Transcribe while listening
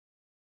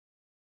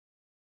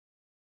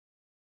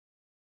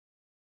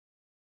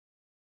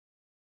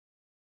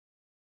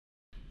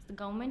The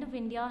Government of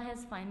India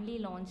has finally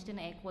launched an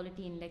air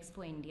quality index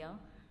for India.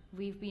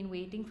 We've been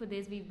waiting for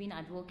this, we've been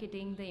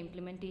advocating the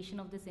implementation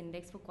of this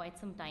index for quite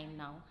some time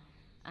now.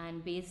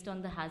 And based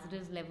on the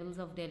hazardous levels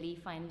of Delhi,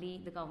 finally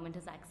the government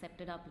has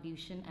accepted our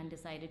pollution and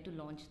decided to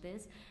launch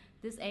this.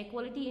 This air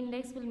quality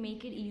index will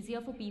make it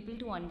easier for people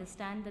to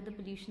understand that the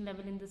pollution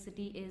level in the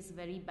city is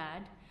very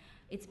bad.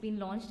 It's been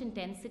launched in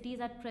 10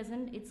 cities at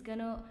present. It's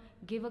gonna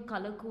give a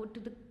color code to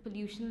the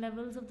pollution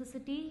levels of the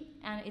city,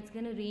 and it's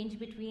gonna range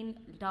between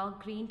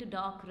dark green to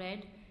dark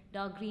red,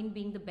 dark green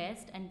being the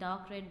best and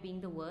dark red being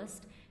the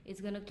worst.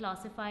 It's gonna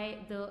classify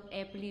the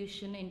air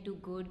pollution into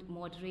good,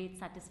 moderate,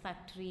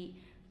 satisfactory,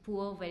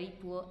 poor, very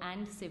poor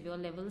and severe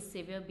levels,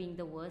 severe being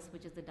the worst,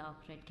 which is the dark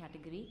red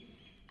category.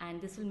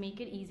 And this will make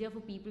it easier for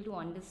people to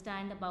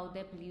understand about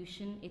their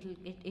pollution.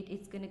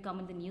 It's going to come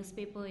in the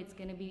newspaper, it's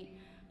going to be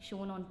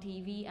shown on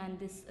TV, and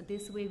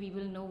this way we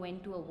will know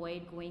when to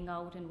avoid going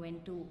out and when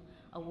to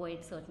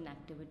avoid certain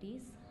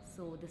activities.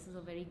 So this is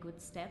a very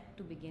good step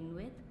to begin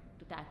with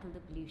to tackle the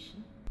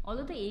pollution.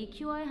 Although the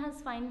AQI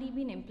has finally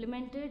been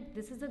implemented,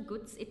 this is a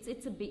good,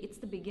 it's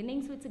the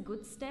beginning, so it's a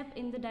good step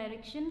in the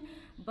direction,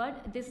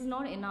 but this is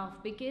not enough,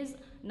 because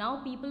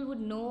now people would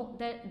know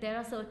that there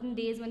are certain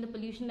days when the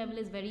pollution level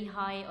is very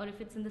high or if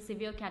it's in the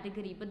severe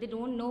category, but they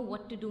don't know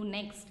what to do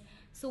next.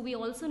 So we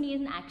also need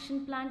an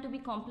action plan to be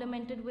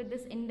complemented with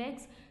this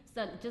index.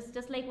 So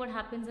just like what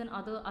happens in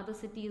other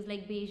cities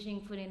like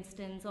Beijing, for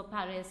instance, or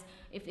Paris,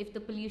 if the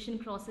pollution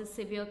crosses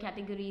severe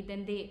category,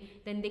 then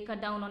they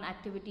cut down on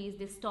activities,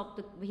 they stop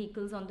the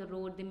vehicles on the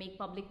road, they make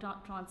public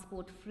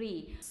transport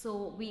free.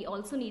 So we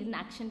also need an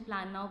action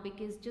plan now,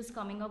 because just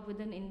coming up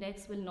with an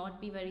index will not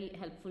be very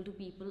helpful to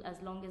people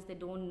as long as they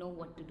don't know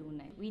what to do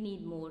next. We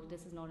need more.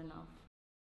 This is not enough.